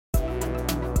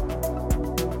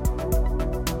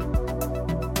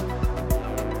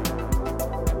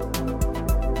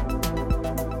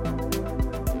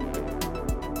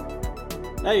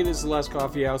Hey, this is Last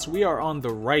Coffee House. We are on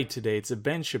the right today. It's a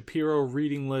Ben Shapiro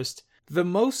reading list. The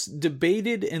most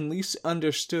debated and least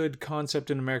understood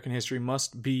concept in American history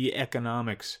must be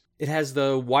economics. It has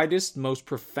the widest, most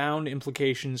profound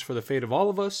implications for the fate of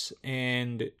all of us,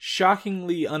 and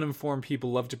shockingly uninformed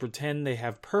people love to pretend they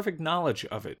have perfect knowledge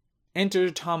of it.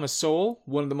 Enter Thomas Sowell,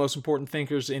 one of the most important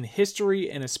thinkers in history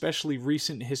and especially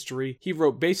recent history. He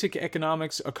wrote Basic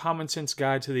Economics, A Common Sense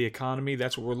Guide to the Economy.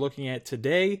 That's what we're looking at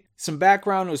today. Some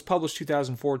background, it was published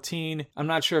 2014. I'm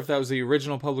not sure if that was the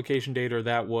original publication date or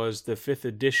that was the 5th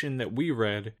edition that we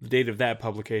read, the date of that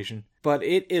publication. But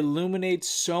it illuminates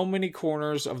so many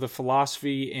corners of the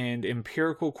philosophy and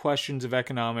empirical questions of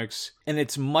economics, and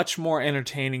it's much more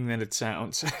entertaining than it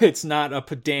sounds. It's not a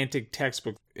pedantic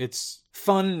textbook. It's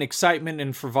fun and excitement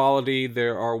and frivolity.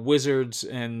 There are wizards,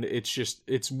 and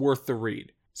it's worth the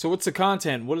read. So what's the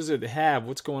content? What does it have?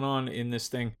 What's going on in this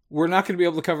thing? We're not going to be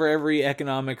able to cover every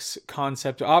economics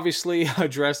concept obviously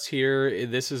addressed here.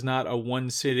 This is not a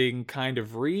one-sitting kind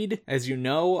of read. As you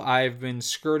know, I've been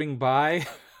skirting by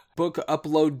book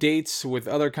upload dates with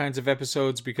other kinds of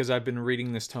episodes because I've been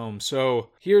reading this tome. So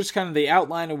here's kind of the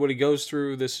outline of what he goes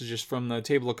through. This is just from the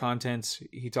table of contents.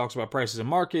 He talks about prices and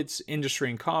markets, industry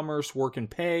and commerce, work and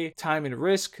pay, time and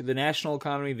risk, the national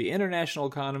economy, the international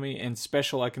economy, and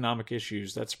special economic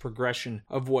issues. That's a progression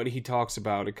of what he talks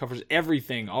about. It covers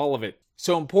everything, all of it.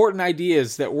 So important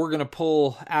ideas that we're going to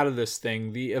pull out of this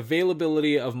thing. The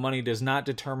availability of money does not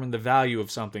determine the value of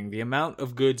something. The amount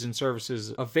of goods and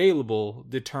services available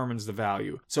determines the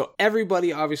value. So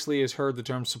everybody obviously has heard the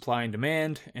term supply and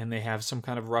demand, and they have some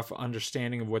kind of rough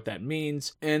understanding of what that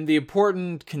means. And the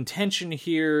important contention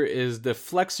here is the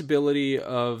flexibility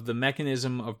of the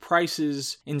mechanism of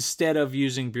prices instead of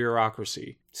using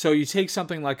bureaucracy. So you take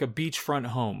something like a beachfront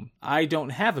home. I don't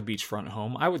have a beachfront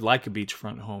home. I would like a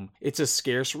beachfront home. It's a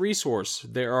scarce resource.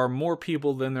 There are more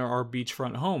people than there are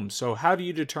beachfront homes. So how do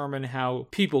you determine how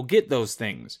people get those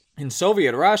things? In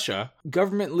Soviet Russia,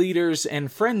 government leaders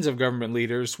and friends of government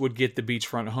leaders would get the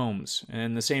beachfront homes,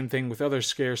 and the same thing with other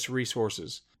scarce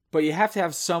resources. But you have to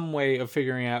have some way of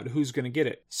figuring out who's going to get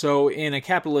it. So in a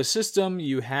capitalist system,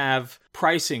 you have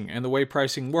pricing and the way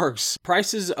pricing works.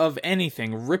 Prices of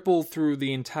anything ripple through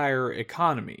the entire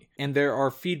economy. And there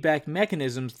are feedback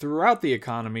mechanisms throughout the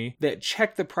economy that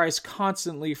check the price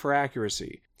constantly for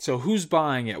accuracy. So who's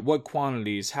buying it, what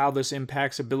quantities, how this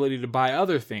impacts ability to buy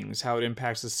other things, how it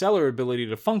impacts the seller ability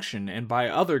to function and buy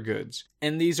other goods.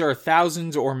 And these are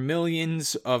thousands or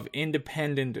millions of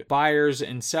independent buyers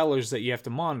and sellers that you have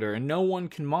to monitor, and no one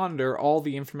can monitor all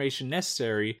the information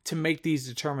necessary to make these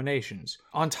determinations.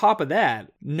 On top of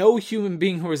that, no human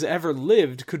being who has ever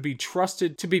lived could be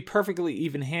trusted to be perfectly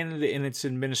even-handed in its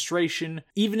administration,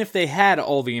 even if they had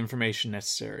all the information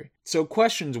necessary. So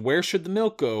questions, where should the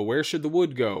milk go? Where should the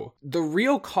wood go? The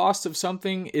real cost of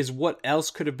something is what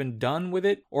else could have been done with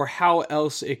it or how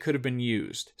else it could have been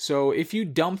used. So if you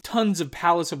dump tons of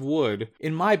pallets of wood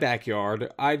in my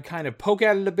backyard, I'd kind of poke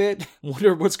at it a bit,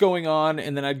 wonder what's going on,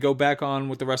 and then I'd go back on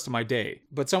with the rest of my day.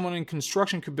 But someone in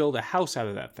construction could build a house out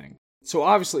of that thing. So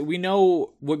obviously, we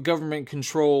know what government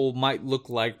control might look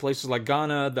like. Places like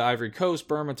Ghana, the Ivory Coast,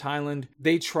 Burma, Thailand,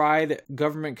 they tried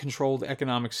government-controlled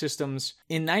economic systems.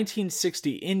 In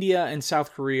 1960, India and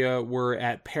South Korea were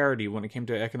at parity when it came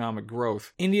to economic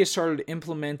growth. India started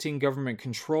implementing government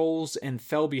controls and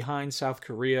fell behind South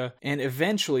Korea, and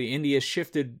eventually India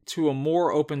shifted to a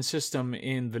more open system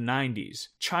in the 90s.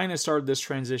 China started this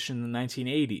transition in the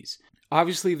 1980s.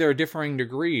 Obviously, there are differing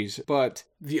degrees, but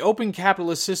the open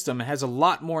capitalist system has a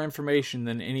lot more information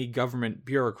than any government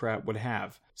bureaucrat would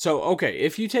have. So, okay,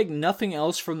 if you take nothing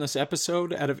else from this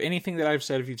episode, out of anything that I've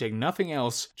said, if you take nothing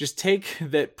else, just take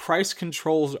that price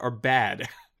controls are bad.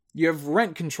 You have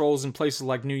rent controls in places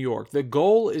like New York. The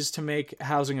goal is to make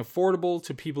housing affordable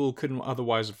to people who couldn't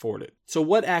otherwise afford it. So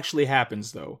what actually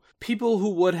happens, though? People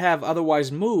who would have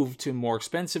otherwise moved to more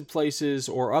expensive places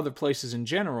or other places in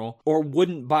general, or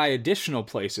wouldn't buy additional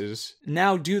places,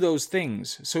 now do those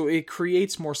things. So it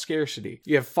creates more scarcity.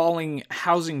 You have falling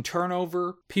housing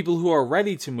turnover. People who are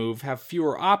ready to move have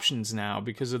fewer options now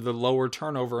because of the lower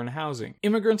turnover in housing.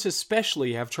 Immigrants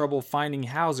especially have trouble finding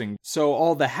housing. So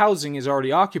all the housing is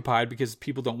already occupied because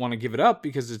people don't want to give it up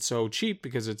because it's so cheap,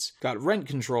 because it's got rent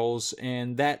controls,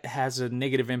 and that has a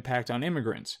negative impact on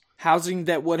immigrants. Housing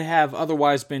that would have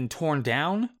otherwise been torn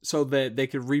down so that they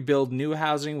could rebuild new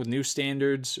housing with new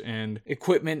standards and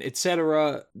equipment,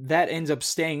 etc., that ends up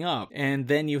staying up. And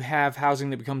then you have housing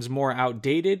that becomes more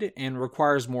outdated and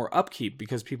requires more upkeep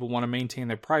because people want to maintain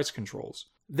their price controls.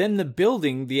 then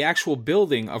the actual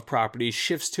building of property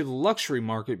shifts to the luxury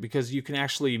market because you can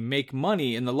actually make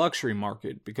money in the luxury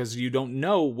market because you don't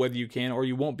know whether you can or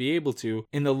you won't be able to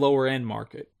in the lower end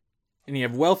market. And you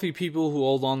have wealthy people who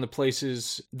hold on to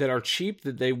places that are cheap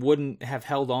that they wouldn't have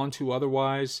held on to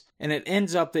otherwise. And it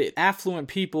ends up that affluent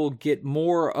people get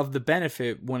more of the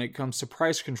benefit when it comes to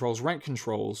price controls, rent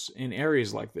controls in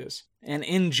areas like this. And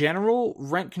in general,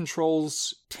 rent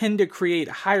controls tend to create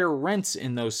higher rents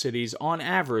in those cities on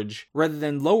average rather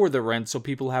than lower the rent so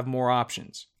people have more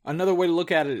options. Another way to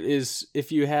look at it is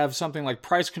if you have something like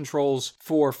price controls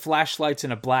for flashlights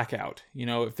in a blackout.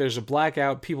 If there's a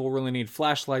blackout, people really need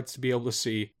flashlights to be able to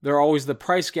see. There are always the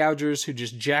price gougers who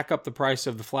just jack up the price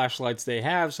of the flashlights they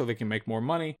have so they can make more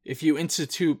money. If you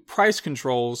institute price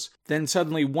controls, then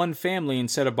suddenly one family,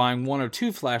 instead of buying 1 or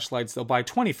 2 flashlights, they'll buy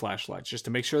 20 flashlights just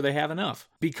to make sure they have enough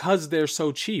because they're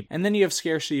so cheap. And then you have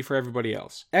scarcity for everybody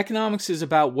else. Economics is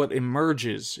about what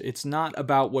emerges. It's not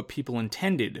about what people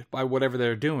intended by whatever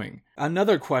they're doing.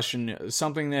 Another question,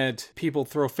 something that people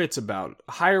throw fits about,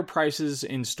 higher prices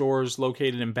in stores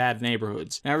located in bad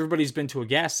neighborhoods. Now, everybody's been to a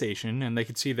gas station, and they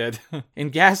can see that in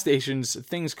gas stations,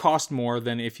 things cost more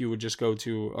than if you would just go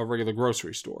to a regular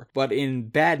grocery store. But in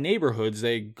bad neighborhoods,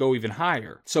 they go even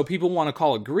higher. So people want to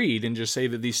call it greed and just say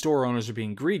that these store owners are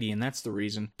being greedy, and that's the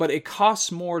reason. But it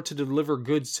costs more to deliver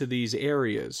goods to these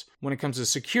areas. When it comes to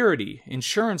security,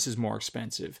 insurance is more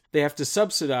expensive. They have to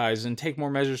subsidize and take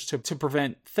more measures to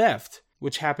prevent theft,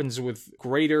 which happens with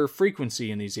greater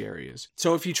frequency in these areas.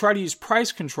 So if you try to use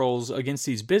price controls against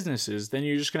these businesses, then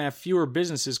you're just going to have fewer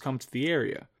businesses come to the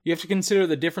area. You have to consider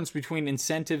the difference between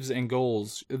incentives and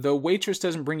goals. The waitress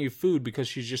doesn't bring you food because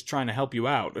she's just trying to help you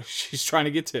out. She's trying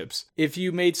to get tips. If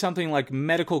you made something like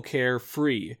medical care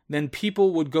free, then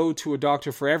people would go to a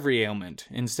doctor for every ailment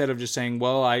instead of just saying,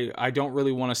 well, I don't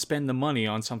really want to spend the money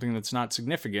on something that's not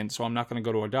significant, so I'm not going to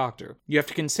go to a doctor. You have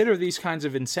to consider these kinds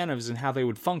of incentives and how they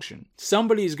would function.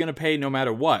 Somebody is going to pay no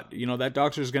matter what. That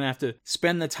doctor is going to have to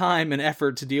spend the time and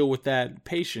effort to deal with that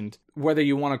patient, whether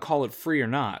you want to call it free or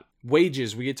not.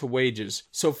 Wages, we get to wages.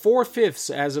 So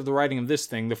 4/5, as of the writing of this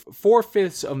thing, the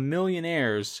 4/5 of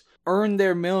millionaires earn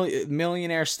their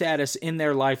millionaire status in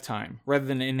their lifetime rather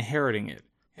than inheriting it.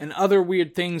 And other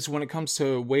weird things when it comes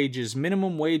to wages,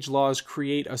 minimum wage laws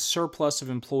create a surplus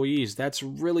of employees. That's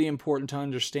really important to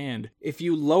understand. If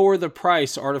you lower the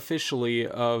price artificially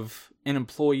of an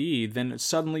employee, then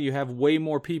suddenly you have way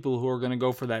more people who are going to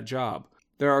go for that job.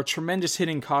 There are tremendous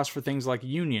hidden costs for things like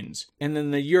unions. And then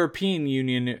the European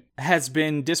Union has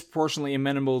been disproportionately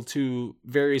amenable to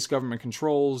various government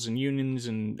controls and unions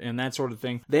and that sort of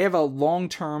thing. They have a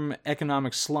long-term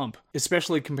economic slump,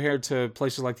 especially compared to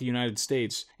places like the United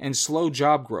States, and slow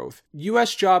job growth.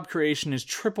 U.S. job creation is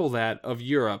triple that of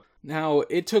Europe. Now,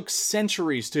 it took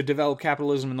centuries to develop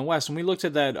capitalism in the West, and we looked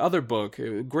at that other book,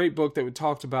 a great book that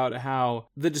talked about how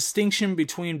the distinction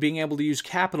between being able to use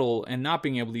capital and not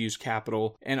being able to use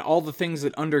capital, and all the things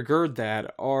that undergird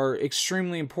that, are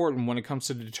extremely important when it comes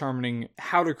to determining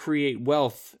how to create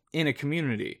wealth in a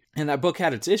community. And that book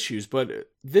had its issues, but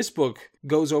this book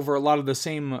goes over a lot of the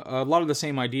same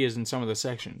ideas in some of the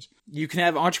sections. You can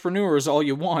have entrepreneurs all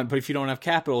you want, but if you don't have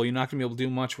capital, you're not going to be able to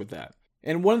do much with that.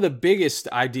 And one of the biggest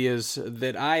ideas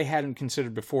that I hadn't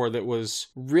considered before that was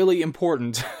really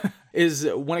important is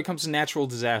when it comes to natural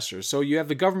disasters. So you have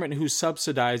the government who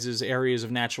subsidizes areas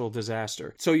of natural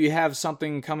disaster. So you have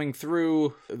something coming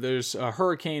through, there's a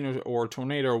hurricane or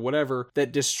tornado or whatever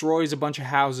that destroys a bunch of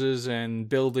houses and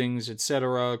buildings,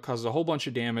 etc., causes a whole bunch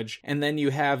of damage, and then you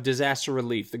have disaster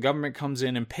relief. The government comes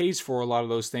in and pays for a lot of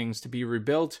those things to be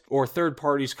rebuilt, or third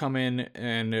parties come in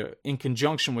and in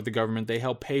conjunction with the government, they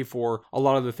help pay for a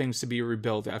lot of the things to be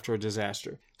rebuilt after a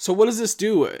disaster. So what does this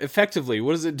do effectively?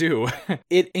 What does it do?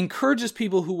 It encourages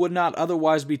people who would not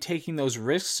otherwise be taking those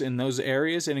risks in those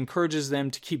areas and encourages them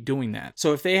to keep doing that.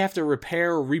 So if they have to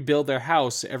repair or rebuild their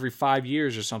house every 5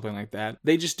 years or something like that,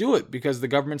 they just do it because the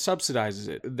government subsidizes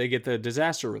it. They get the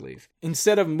disaster relief.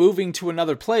 Instead of moving to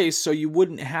another place so you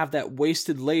wouldn't have that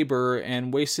wasted labor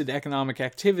and wasted economic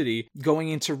activity going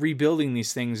into rebuilding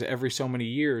these things every so many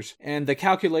years. And the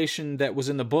calculation that was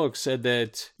in the book said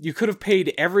that you could have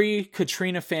paid every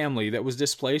Katrina family that was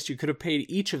displaced, you could have paid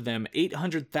each of them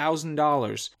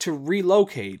 $800,000 to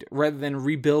relocate rather than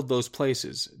rebuild those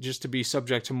places, just to be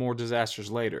subject to more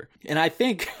disasters later. And I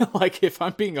think, if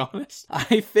I'm being honest,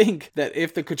 I think that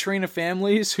if the Katrina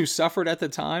families who suffered at the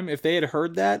time, if they had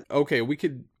heard that, okay, we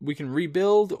can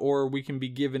rebuild or we can be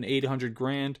given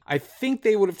 $800,000, I think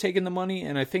they would have taken the money,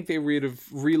 and I think they would have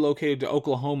relocated to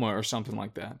Oklahoma or something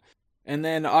like that. And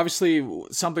then obviously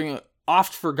something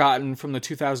oft forgotten from the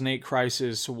 2008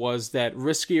 crisis was that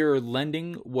riskier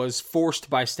lending was forced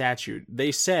by statute.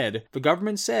 The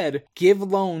government said, give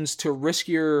loans to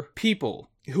riskier people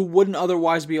who wouldn't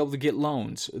otherwise be able to get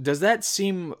loans. Does that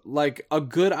seem like a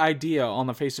good idea on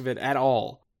the face of it at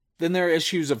all? Then there are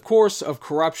issues, of course, of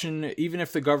corruption. Even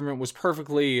if the government was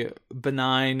perfectly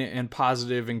benign and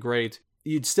positive and great,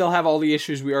 you'd still have all the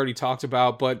issues we already talked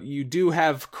about, but you do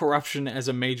have corruption as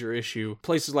a major issue.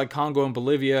 Places like Congo and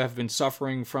Bolivia have been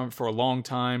suffering from it for a long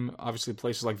time. Obviously,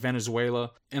 places like Venezuela.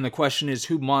 And the question is,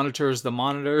 who monitors the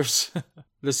monitors?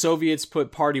 The Soviets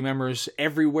put party members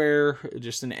everywhere,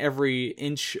 just in every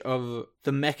inch of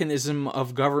the mechanism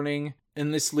of governing.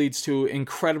 And this leads to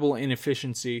incredible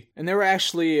inefficiency. And there were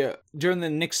actually, during the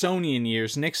Nixonian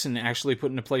years, Nixon actually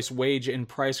put into place wage and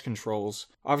price controls.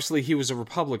 Obviously, he was a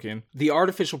Republican. The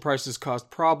artificial prices caused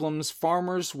problems.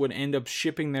 Farmers would end up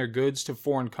shipping their goods to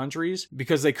foreign countries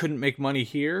because they couldn't make money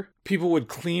here. People would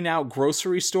clean out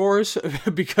grocery stores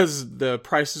because the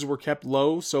prices were kept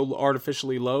low, so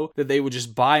artificially low, that they would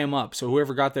just buy them up. So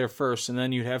whoever got there first, and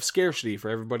then you'd have scarcity for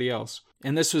everybody else.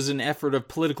 And this was an effort of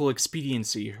political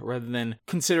expediency rather than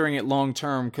considering it long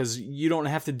term, because you don't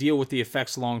have to deal with the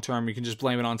effects long term. You can just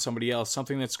blame it on somebody else,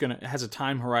 something that's has a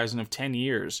time horizon of 10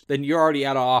 years. Then you're already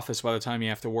out of office by the time you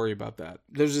have to worry about that.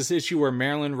 There's this issue where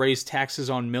Maryland raised taxes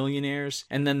on millionaires,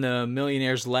 and then the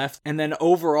millionaires left, and then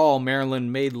overall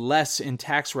Maryland made less in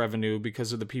tax revenue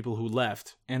because of the people who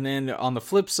left. And then on the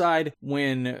flip side,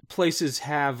 when places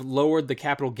have lowered the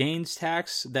capital gains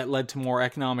tax, that led to more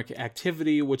economic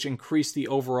activity, which increased the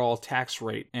overall tax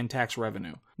rate and tax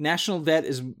revenue. National debt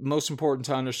is most important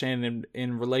to understand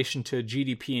in relation to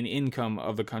GDP and income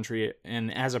of the country,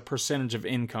 and as a percentage of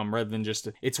income rather than just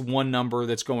it's one number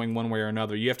that's going one way or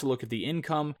another. You have to look at the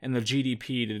income and the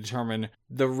GDP to determine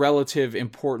the relative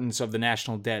importance of the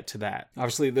national debt to that.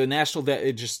 Obviously, the national debt,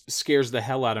 it just scares the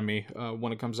hell out of me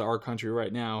when it comes to our country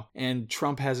right now, and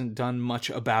Trump hasn't done much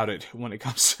about it when it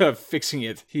comes to fixing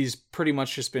it. He's pretty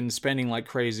much just been spending like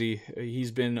crazy.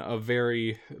 He's been a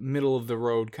very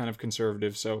middle-of-the-road kind of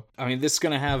conservative, so I mean, this is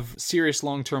going to have serious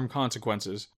long-term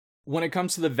consequences. When it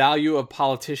comes to the value of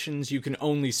politicians, you can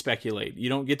only speculate. You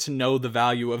don't get to know the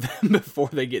value of them before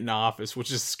they get in office, which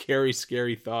is a scary,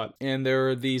 scary thought. And there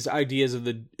are these ideas of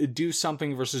the do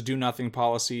something versus do nothing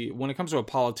policy. When it comes to a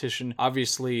politician,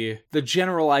 obviously, the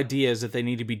general idea is that they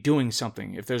need to be doing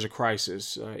something if there's a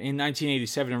crisis. In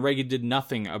 1987, Reagan did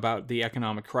nothing about the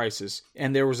economic crisis,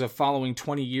 and there was a following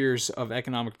 20 years of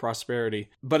economic prosperity.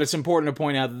 But it's important to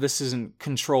point out that this isn't a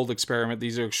controlled experiment.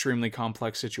 These are extremely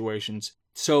complex situations.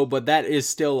 But that is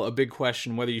still a big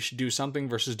question, whether you should do something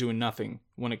versus doing nothing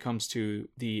when it comes to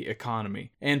the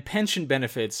economy. And pension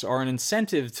benefits are an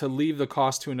incentive to leave the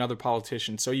cost to another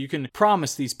politician. So you can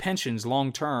promise these pensions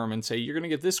long term and say, you're going to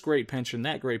get this great pension,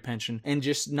 that great pension, and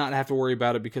just not have to worry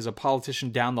about it because a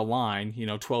politician down the line,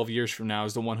 12 years from now,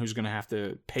 is the one who's going to have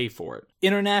to pay for it.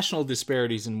 International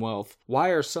disparities in wealth. Why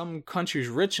are some countries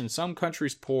rich and some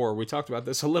countries poor? We talked about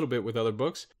this a little bit with other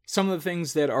books. Some of the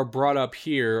things that are brought up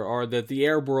here are that the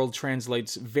Arab world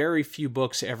translates very few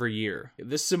books every year.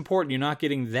 This is important. You're not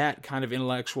getting that kind of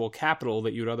intellectual capital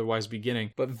that you would otherwise be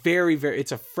getting, but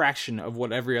it's a fraction of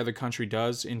what every other country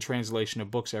does in translation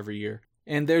of books every year.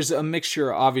 And there's a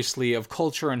mixture, obviously, of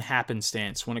culture and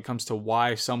happenstance when it comes to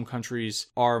why some countries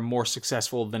are more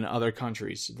successful than other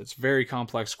countries. That's a very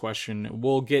complex question.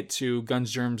 We'll get to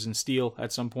Guns, Germs, and Steel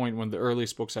at some point, one of the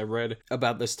earliest books I read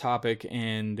about this topic,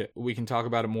 and we can talk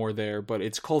about it more there. But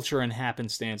it's culture and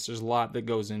happenstance. There's a lot that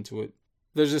goes into it.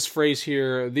 There's this phrase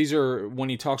here, these are when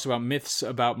he talks about myths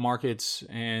about markets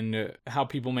and how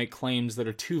people make claims that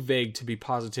are too vague to be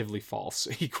positively false.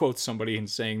 He quotes somebody in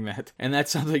saying that, and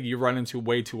that's something you run into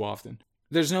way too often.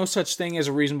 There's no such thing as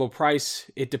a reasonable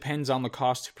price. It depends on the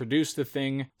cost to produce the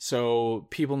thing, so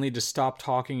people need to stop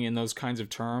talking in those kinds of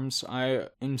terms. I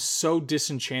am so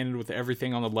disenchanted with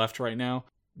everything on the left right now,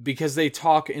 because they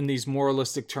talk in these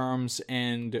moralistic terms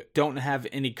and don't have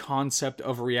any concept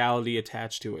of reality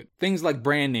attached to it. Things like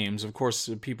brand names, of course,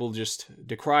 people just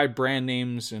decry brand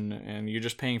names and you're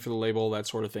just paying for the label, that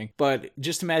sort of thing. But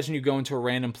just imagine you go into a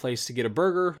random place to get a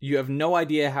burger. You have no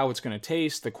idea how it's going to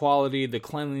taste, the quality, the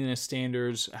cleanliness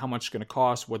standards, how much it's going to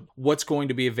cost, what's going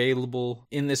to be available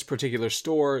in this particular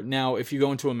store. Now, if you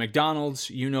go into a McDonald's,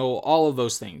 you know all of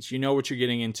those things. You know what you're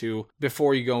getting into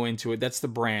before you go into it. That's the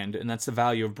brand, and that's the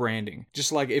value of of branding.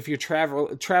 Just like if you're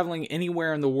traveling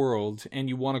anywhere in the world and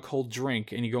you want a cold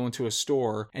drink and you go into a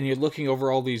store and you're looking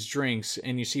over all these drinks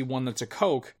and you see one that's a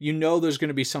Coke, you know there's going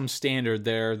to be some standard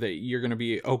there that you're going to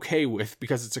be okay with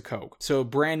because it's a Coke. So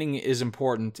branding is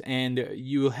important, and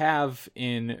you have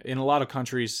in a lot of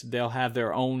countries, they'll have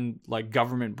their own like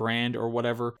government brand or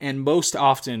whatever, and most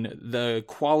often the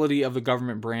quality of the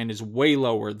government brand is way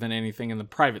lower than anything in the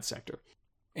private sector.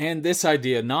 And this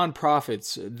idea,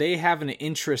 nonprofits, they have an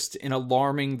interest in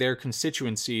alarming their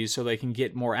constituencies so they can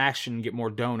get more action, get more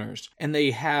donors. And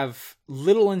they have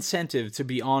little incentive to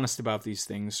be honest about these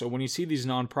things. So when you see these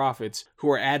nonprofits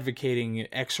who are advocating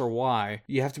X or Y,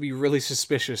 you have to be really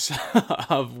suspicious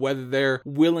of whether they're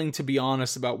willing to be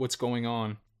honest about what's going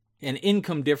on. And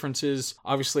income differences,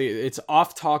 obviously, it's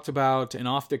oft talked about and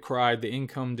oft decried, the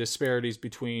income disparities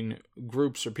between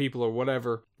groups or people or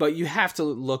whatever. But you have to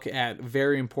look at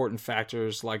very important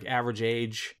factors like average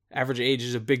age. Average age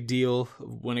is a big deal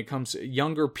when it comes to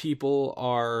younger people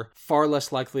are far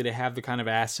less likely to have the kind of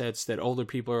assets that older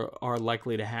people are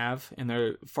likely to have, and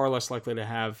they're far less likely to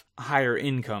have higher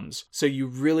incomes. So you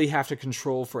really have to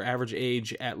control for average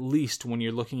age, at least when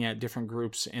you're looking at different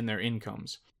groups and their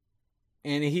incomes.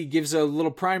 And he gives a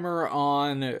little primer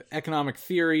on economic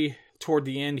theory toward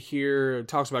the end here. It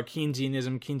talks about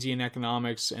Keynesianism, Keynesian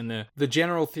economics, and the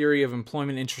general theory of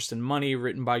employment, interest, and money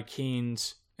written by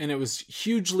Keynes. And it was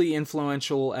hugely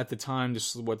influential at the time.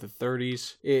 This was, the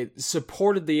 30s. It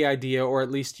supported the idea, or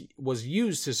at least was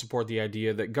used to support the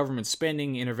idea, that government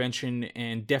spending, intervention,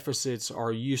 and deficits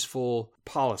are useful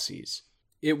policies.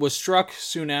 It was struck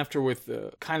soon after with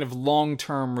a kind of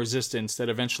long-term resistance that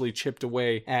eventually chipped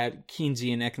away at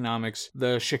Keynesian economics.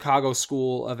 The Chicago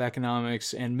School of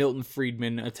Economics and Milton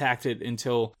Friedman attacked it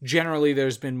until generally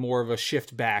there's been more of a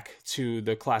shift back to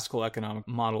the classical economic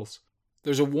models.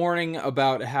 There's a warning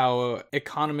about how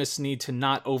economists need to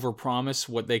not overpromise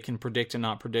what they can predict and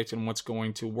not predict, and what's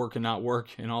going to work and not work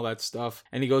and all that stuff.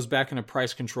 And he goes back into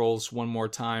price controls one more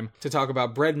time to talk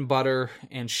about bread and butter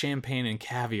and champagne and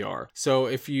caviar. So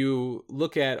if you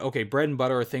look at, bread and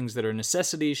butter are things that are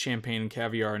necessities, champagne and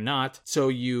caviar are not. So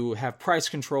you have price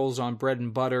controls on bread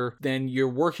and butter, then you're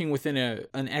working within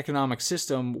an economic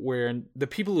system where the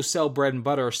people who sell bread and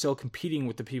butter are still competing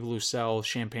with the people who sell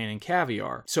champagne and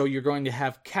caviar. So you're going to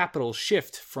have capital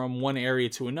shift from one area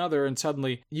to another, and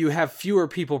suddenly you have fewer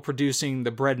people producing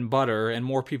the bread and butter and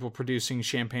more people producing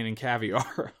champagne and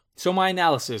caviar. So my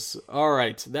analysis, all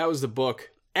right, that was the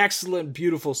book. Excellent,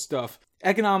 beautiful stuff.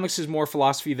 Economics is more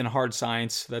philosophy than hard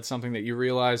science. That's something that you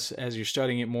realize as you're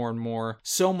studying it more and more.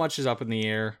 So much is up in the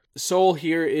air. Sowell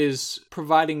here is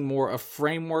providing more a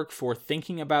framework for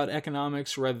thinking about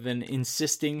economics rather than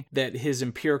insisting that his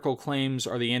empirical claims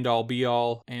are the end-all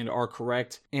be-all and are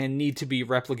correct and need to be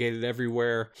replicated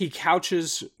everywhere. He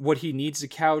couches what he needs to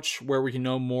couch where we can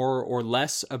know more or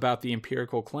less about the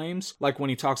empirical claims, like when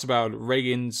he talks about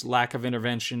Reagan's lack of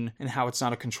intervention and how it's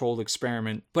not a controlled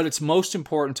experiment. But it's most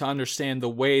important to understand the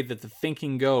way that the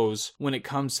thinking goes when it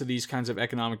comes to these kinds of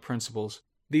economic principles.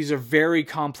 These are very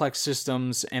complex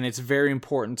systems, and it's very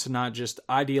important to not just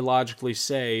ideologically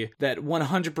say that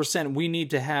 100% we need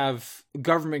to have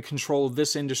government control of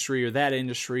this industry or that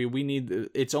industry.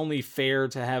 It's only fair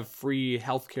to have free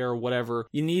healthcare or whatever.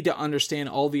 You need to understand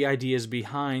all the ideas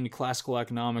behind classical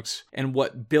economics and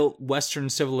what built Western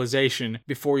civilization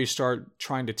before you start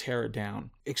trying to tear it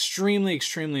down. Extremely,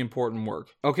 extremely important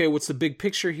work. Okay, what's the big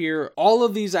picture here? All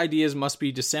of these ideas must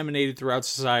be disseminated throughout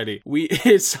society.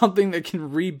 It's something that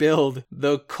can rebuild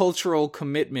the cultural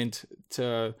commitment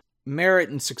to merit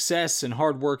and success and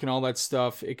hard work and all that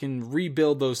stuff. It can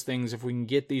rebuild those things if we can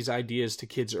get these ideas to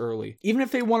kids early. Even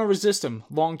if they want to resist them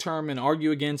long term and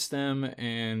argue against them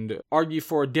and argue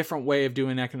for a different way of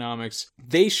doing economics,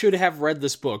 they should have read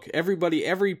this book.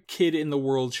 Every kid in the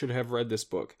world should have read this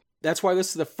book. That's why this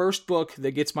is the first book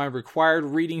that gets my required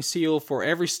reading seal for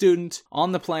every student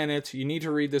on the planet. You need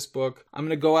to read this book. I'm going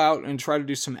to go out and try to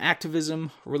do some activism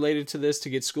related to this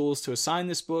to get schools to assign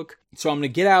this book. So I'm going to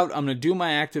get out, I'm going to do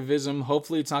my activism.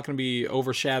 Hopefully it's not going to be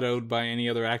overshadowed by any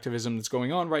other activism that's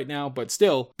going on right now, but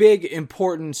still, big,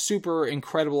 important, super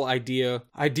incredible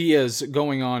ideas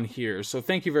going on here. So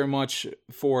thank you very much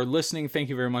for listening. Thank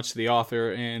you very much to the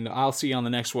author, and I'll see you on the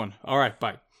next one. All right,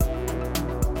 bye.